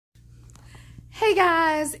Hey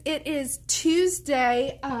guys, it is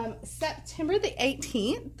Tuesday, September the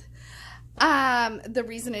 18th. The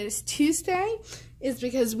reason it is Tuesday is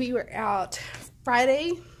because we were out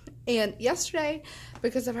Friday and yesterday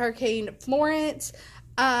because of Hurricane Florence.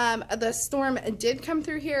 The storm did come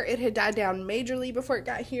through here. It had died down majorly before it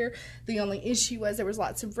got here. The only issue was there was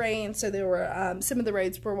lots of rain, so there were some of the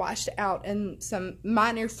roads were washed out and some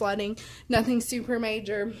minor flooding. Nothing super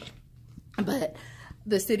major, but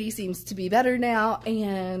the city seems to be better now,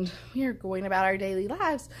 and we are going about our daily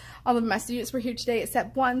lives. All of my students were here today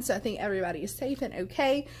except one, so I think everybody is safe and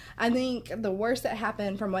okay. I think the worst that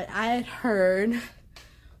happened from what I had heard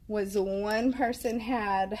was one person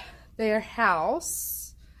had their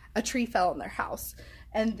house, a tree fell in their house,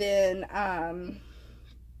 and then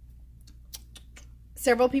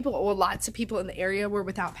several people, or lots of people in the area were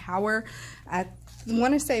without power. I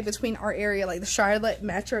want to say between our area, like the Charlotte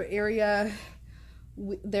metro area,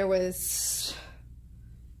 there was,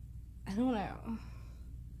 I don't know,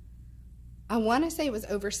 I want to say it was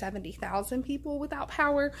over 70,000 people without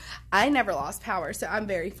power. I never lost power, so I'm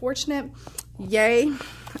very fortunate. Yay.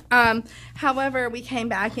 However, we came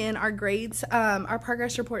back in our grades. Our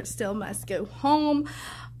progress report still must go home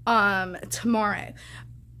tomorrow.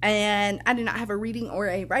 And I did not have a reading or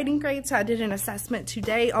a writing grade, so I did an assessment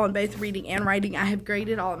today on both reading and writing. I have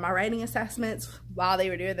graded all of my writing assessments while they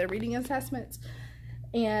were doing their reading assessments.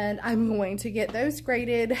 And I'm going to get those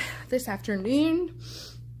graded this afternoon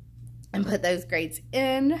and put those grades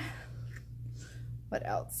in. What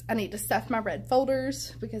else? I need to stuff my red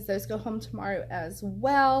folders because those go home tomorrow as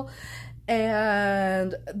well.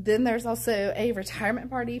 And then there's also a retirement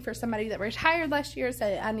party for somebody that retired last year, so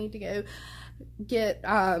I need to go get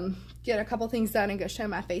a couple things done and go show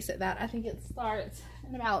my face at that. I think it starts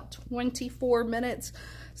in about 24 minutes,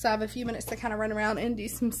 so I have a few minutes to kind of run around and do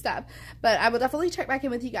some stuff. But I will definitely check back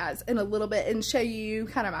in with you guys in a little bit and show you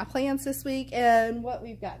kind of my plans this week and what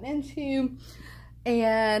we've gotten into.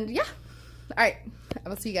 And yeah, all right, I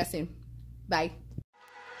will see you guys soon. Bye.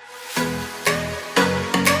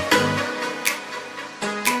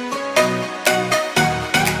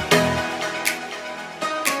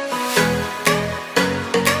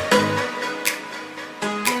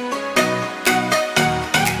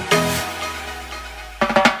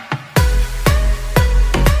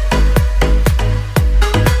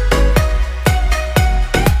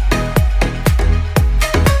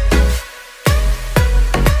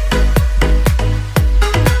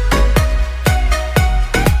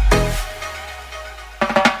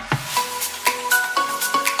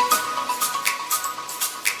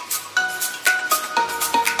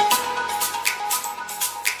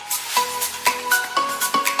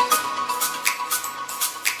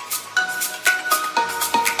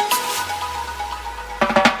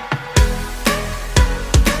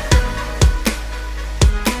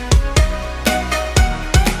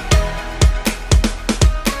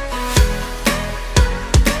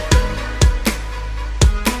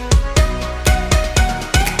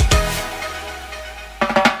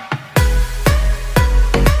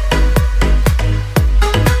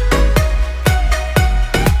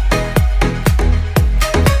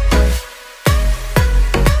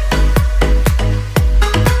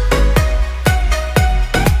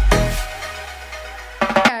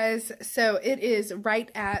 So it is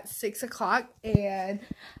right at 6 o'clock and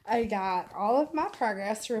I got all of my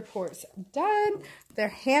progress reports done. They're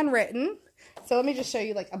handwritten. So let me just show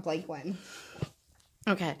you like a blank one.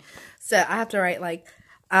 Okay, so I have to write like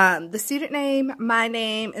the student name, my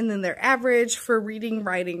name, and then their average for reading,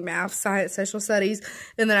 writing, math, science, social studies.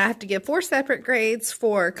 And then I have to give 4 separate grades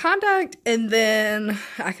for conduct, and then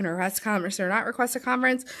I can request a conference or not request a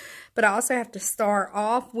conference. But I also have to start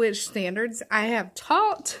off which standards I have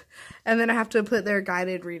taught, and then I have to put their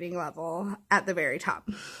guided reading level at the very top.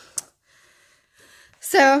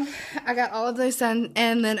 So I got all of those done,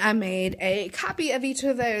 and then I made a copy of each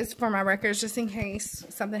of those for my records just in case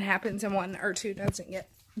something happens and one or two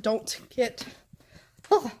don't get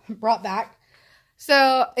brought back.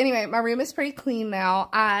 So anyway, my room is pretty clean now.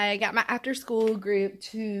 I got my after school group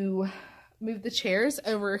to move the chairs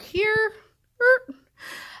over here.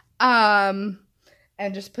 And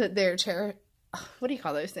just put their chair, what do you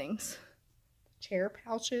call those things? Chair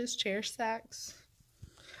pouches, chair stacks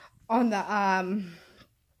on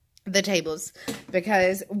the tables,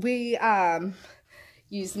 because we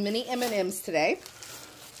used mini M&Ms today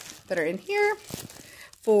that are in here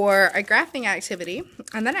for a graphing activity,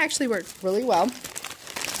 and that actually worked really well.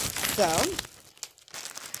 So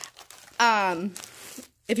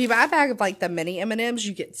if you buy a bag of like the mini M&Ms,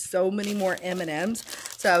 you get so many more M&Ms.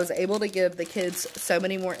 So I was able to give the kids so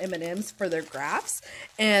many more M&Ms for their graphs,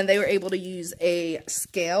 and they were able to use a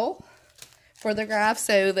scale for their graphs.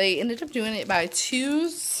 So they ended up doing it by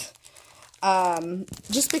twos,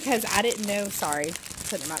 just because I didn't know,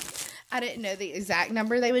 I didn't know the exact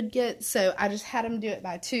number they would get, so I just had them do it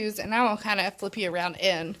by twos, and I will kind of flip you around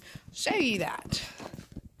and show you that.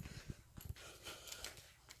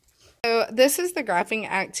 So this is the graphing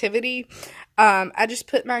activity. I just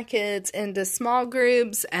put my kids into small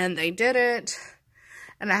groups, and they did it.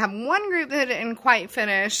 And I have one group that didn't quite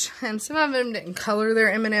finish, and some of them didn't color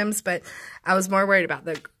their M&Ms, but I was more worried about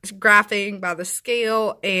the graphing by the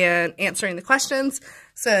scale and answering the questions.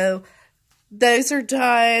 So those are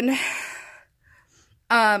done.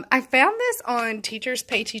 I found this on Teachers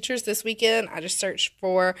Pay Teachers this weekend. I just searched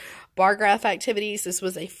for bar graph activities. This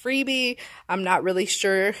was a freebie. I'm not really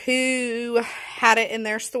sure who had it in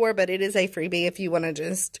their store, but it is a freebie if you want to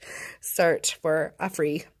just search for a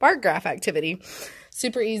free bar graph activity.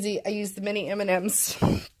 Super easy. I used the mini M&Ms.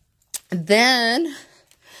 Then,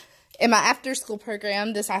 in my after-school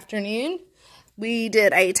program this afternoon, we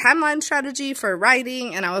did a timeline strategy for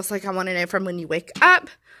writing, and I was like, I want to know from when you wake up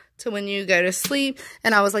to when you go to sleep,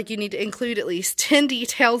 and I was like, you need to include at least 10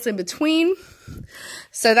 details in between.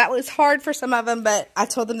 So that was hard for some of them, but I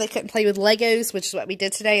told them they couldn't play with Legos, which is what we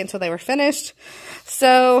did today, until they were finished.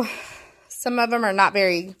 So some of them are not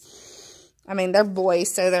very, I mean, they're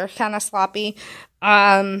boys, so they're kind of sloppy.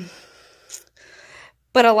 But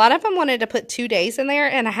a lot of them wanted to put 2 days in there,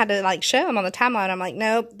 and I had to like show them on the timeline. I'm like,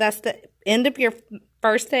 nope, that's the end of your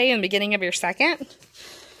first day and beginning of your second.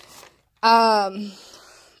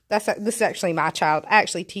 This is actually my child. I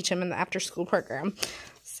actually teach him in the after school program.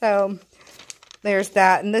 So there's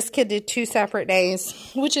that. And this kid did 2 separate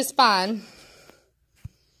days, which is fine.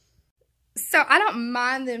 So I don't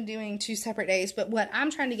mind them doing 2 separate days, but what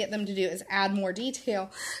I'm trying to get them to do is add more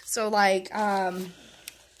detail. So like my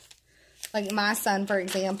son, for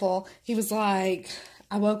example, he was like,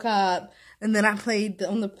 I woke up and then I played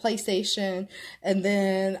on the PlayStation, and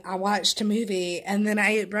then I watched a movie, and then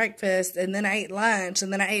I ate breakfast, and then I ate lunch,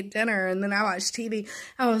 and then I ate dinner, and then I watched TV.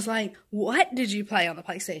 I was like, what did you play on the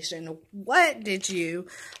PlayStation? What did you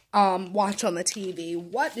watch on the TV?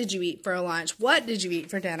 What did you eat for lunch? What did you eat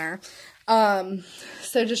for dinner?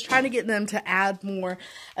 So just trying to get them to add more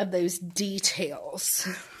of those details.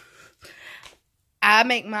 I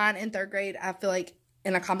make mine in 3rd grade. I feel like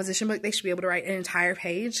in a composition book, they should be able to write an entire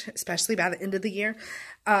page, especially by the end of the year.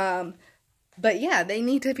 But yeah, they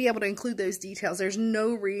need to be able to include those details. There's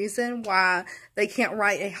no reason why they can't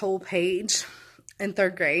write a whole page in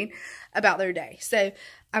 3rd grade about their day. So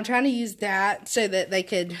I'm trying to use that so that they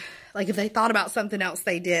could, like if they thought about something else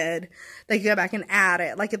they did, they could go back and add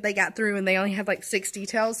it. Like if they got through and they only had like 6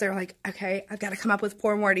 details, they're like, okay, I've got to come up with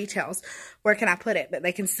 4 more details. Where can I put it? But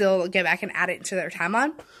they can still go back and add it to their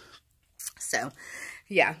timeline. So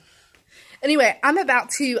yeah. Anyway, I'm about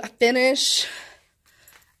to finish.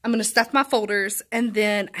 I'm going to stuff my folders, and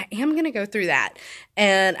then I am going to go through that.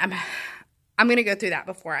 And I'm going to go through that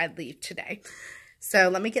before I leave today. So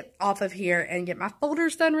let me get off of here and get my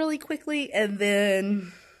folders done really quickly, and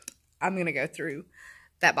then I'm going to go through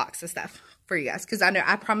that box of stuff for you guys. Because I know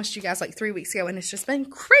I promised you guys like 3 weeks ago, and it's just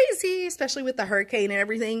been crazy, especially with the hurricane and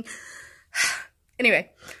everything.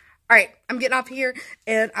 Anyway. All right, I'm getting off here,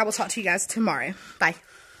 and I will talk to you guys tomorrow. Bye.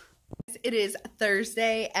 It is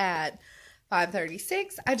Thursday at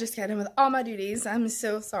 5:36. I just got in with all my duties. I'm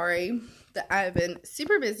so sorry that I've been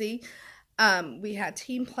super busy. We had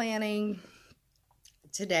team planning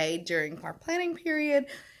today during our planning period,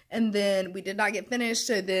 and then we did not get finished,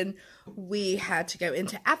 so then we had to go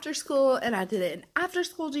into after school, and I did it in after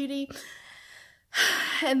school duty.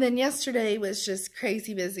 And then yesterday was just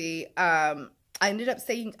crazy busy. I ended up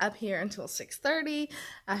staying up here until 6:30.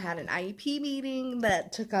 I had an IEP meeting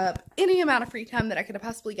that took up any amount of free time that I could have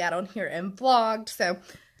possibly got on here and vlogged. So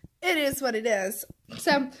it is what it is.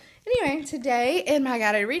 So anyway, today in my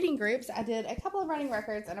guided reading groups, I did a couple of running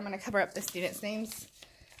records, and I'm going to cover up the students' names.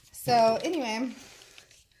 So anyway,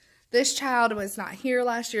 this child was not here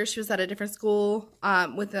last year. She was at a different school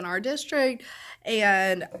within our district.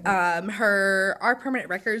 And our permanent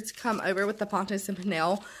records come over with the Pontus and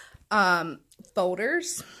Pinnell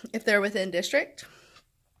folders if they're within district.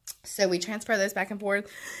 So we transfer those back and forth.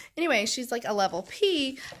 Anyway, she's like a level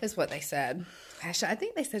P is what they said. Actually, I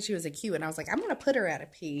think they said she was a Q, and I was like, I'm going to put her at a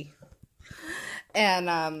P. And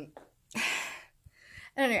I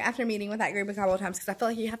don't know, after meeting with that group a couple of times, because I feel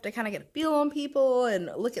like you have to kind of get a feel on people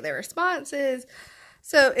and look at their responses.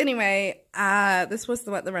 So anyway, this was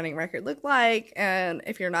what the running record looked like, and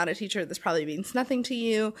if you're not a teacher, this probably means nothing to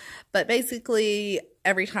you, but basically,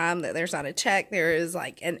 every time that there's not a check, there is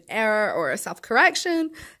like an error or a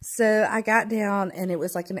self-correction. So I got down and it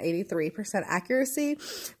was like an 83% accuracy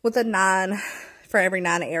with a 9. For every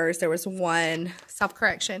 9 errors, there was 1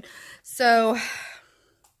 self-correction. So,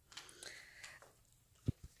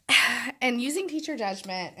 and using teacher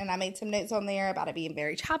judgment, and I made some notes on there about it being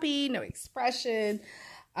very choppy, no expression,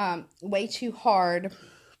 way too hard.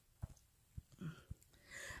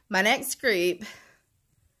 My next group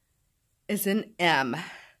is an M.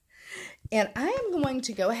 And I am going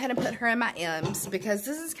to go ahead and put her in my M's because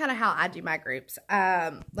this is kind of how I do my groups.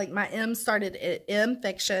 Like my M started at M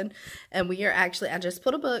fiction, and we are actually, I just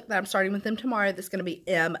put a book that I'm starting with them tomorrow that's going to be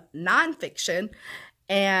M nonfiction.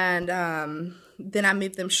 And then I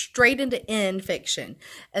move them straight into N fiction.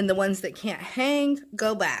 And the ones that can't hang,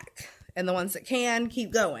 go back. And the ones that can,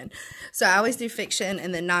 keep going. So I always do fiction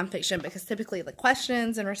and then nonfiction because typically the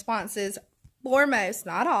questions and responses, for most,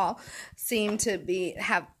 not all, seem to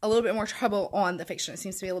have a little bit more trouble on the fiction. It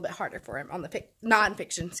seems to be a little bit harder for him on the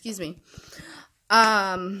nonfiction, excuse me.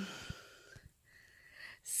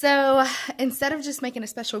 So instead of just making a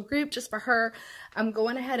special group just for her, I'm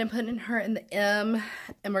going ahead and putting her in the M,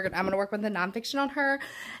 and I'm going to work with the nonfiction on her.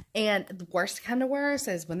 And the worst kind of worst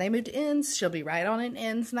is when they move to N's, she'll be right on in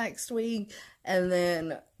N's next week. And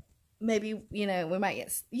then maybe, you know, we might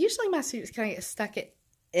get, usually my students kind of get stuck at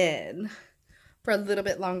N for a little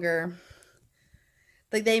bit longer.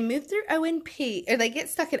 Like they move through O and P, or they get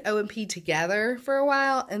stuck at O and P together for a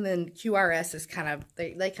while, and then QRS is kind of,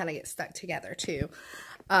 they kind of get stuck together too.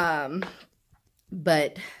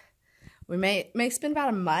 But we may spend about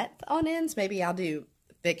a month on N's. Maybe I'll do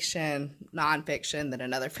fiction, nonfiction, then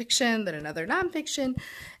another fiction, then another nonfiction,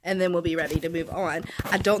 and then we'll be ready to move on.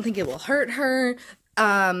 I don't think it will hurt her.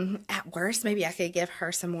 At worst, maybe I could give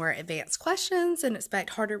her some more advanced questions and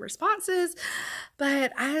expect harder responses,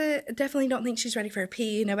 but I definitely don't think she's ready for a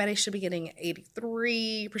P. Nobody should be getting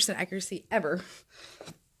 83% accuracy ever.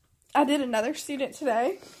 I did another student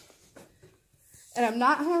today, and I'm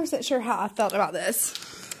not 100% sure how I felt about this.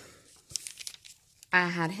 I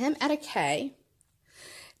had him at a K.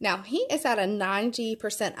 Now, he is at a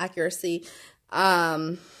 90% accuracy,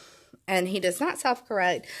 and he does not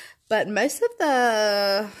self-correct. But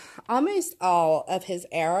almost all of his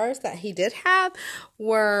errors that he did have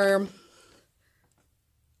were,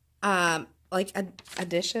 like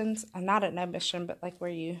additions. Not an omission, but like where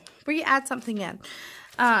you add something in.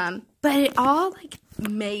 But it all like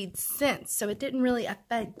made sense, so it didn't really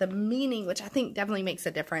affect the meaning, which I think definitely makes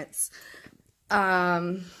a difference. So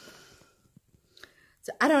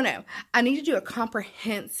I don't know. I need to do a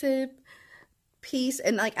comprehensive piece,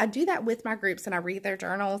 and like I do that with my groups and I read their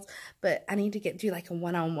journals, but I need to do like a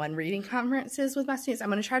one-on-one reading conferences with my students. I'm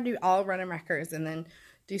going to try to do all running records and then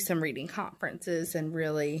do some reading conferences and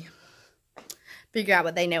really figure out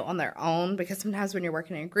what they know on their own, because sometimes when you're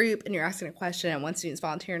working in a group and you're asking a question and one student's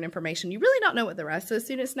volunteering information, you really don't know what the rest of the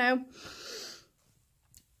students know.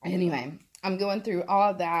 Anyway, I'm going through all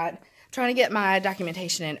of that, trying to get my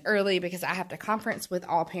documentation in early because I have to conference with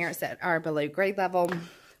all parents that are below grade level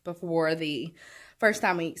before the first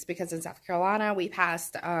 9 weeks, because in South Carolina we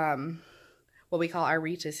passed what we call our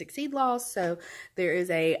Read to Succeed laws. So there is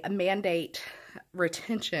a mandate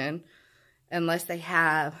retention unless they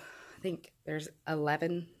have, I think there's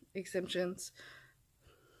 11 exemptions.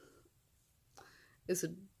 It's a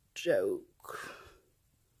joke.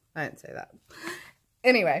 I didn't say that.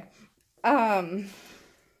 Anyway,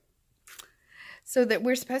 so that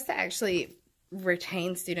we're supposed to actually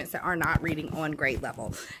retain students that are not reading on grade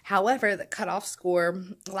level. However, the cutoff score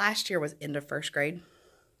last year was end of first grade.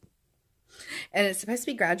 And it's supposed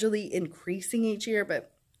to be gradually increasing each year,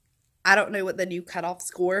 but I don't know what the new cutoff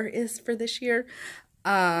score is for this year.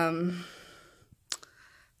 So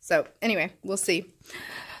anyway, we'll see.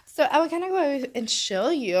 So I will kind of go and show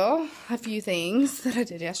you a few things that I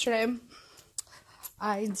did yesterday.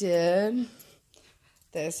 I did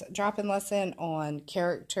this drop-in lesson on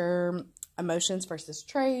character, emotions versus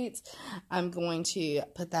traits. I'm going to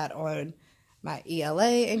put that on my ELA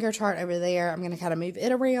anchor chart over there. I'm going to kind of move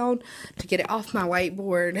it around to get it off my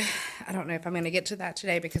whiteboard. I don't know if I'm going to get to that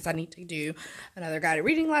today because I need to do another guided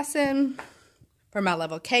reading lesson for my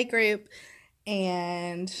level K group.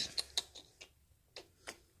 And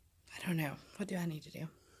I don't know. What do I need to do?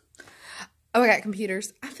 Oh, I got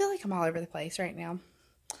computers. I feel like I'm all over the place right now.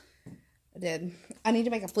 I need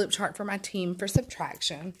to make a flip chart for my team for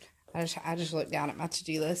subtraction. I just looked down at my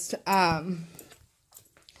to-do list. I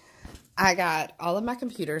got all of my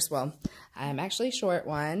computers. Well, I'm actually short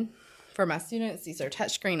one for my students. These are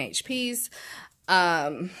touchscreen HPs.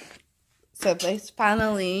 So they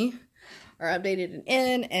finally are updated and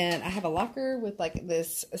in, and I have a locker with like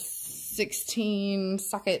this 16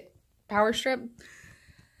 socket power strip.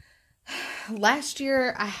 Last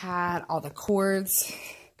year I had all the cords,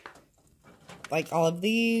 like all of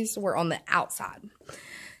these were on the outside,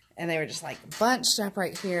 and they were just like bunched up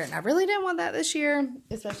right here, and I really didn't want that this year,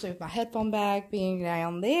 especially with my headphone bag being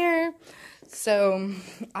down there. So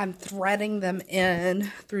I'm threading them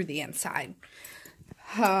in through the inside.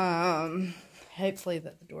 Hopefully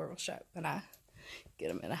that the door will shut when I get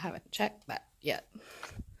them in. I haven't checked that yet.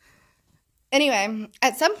 Anyway,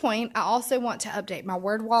 at some point, I also want to update my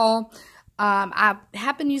word wall. I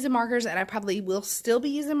have been using markers, and I probably will still be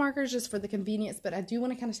using markers just for the convenience, but I do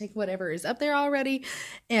want to kind of take whatever is up there already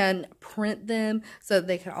and print them so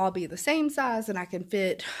they can all be the same size and I can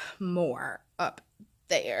fit more up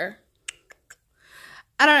there.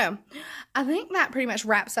 I don't know. I think that pretty much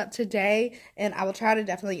wraps up today, and I will try to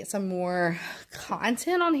definitely get some more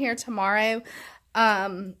content on here tomorrow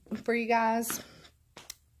for you guys.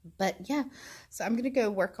 But yeah, so I'm going to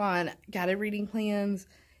go work on guided reading plans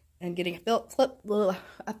and getting a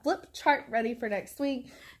flip chart ready for next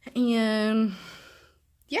week. And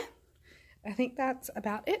yeah, I think that's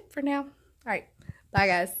about it for now. All right, bye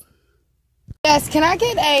guys. Yes, can I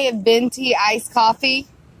get a venti iced coffee?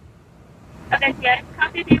 Okay, yes.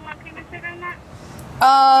 Coffee, do you want cream and sugar in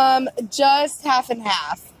that? Just half and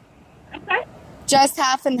half. Okay. Just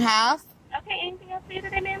half and half. Okay, anything else for you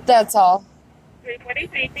today, ma'am? That's all.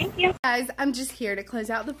 343, thank you. Guys, I'm just here to close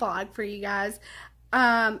out the vlog for you guys.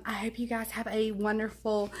 I hope you guys have a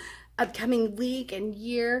wonderful upcoming week and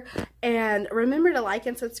year, and remember to like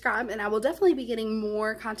and subscribe, and I will definitely be getting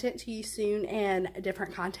more content to you soon and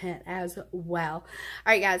different content as well. All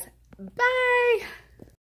right guys, bye.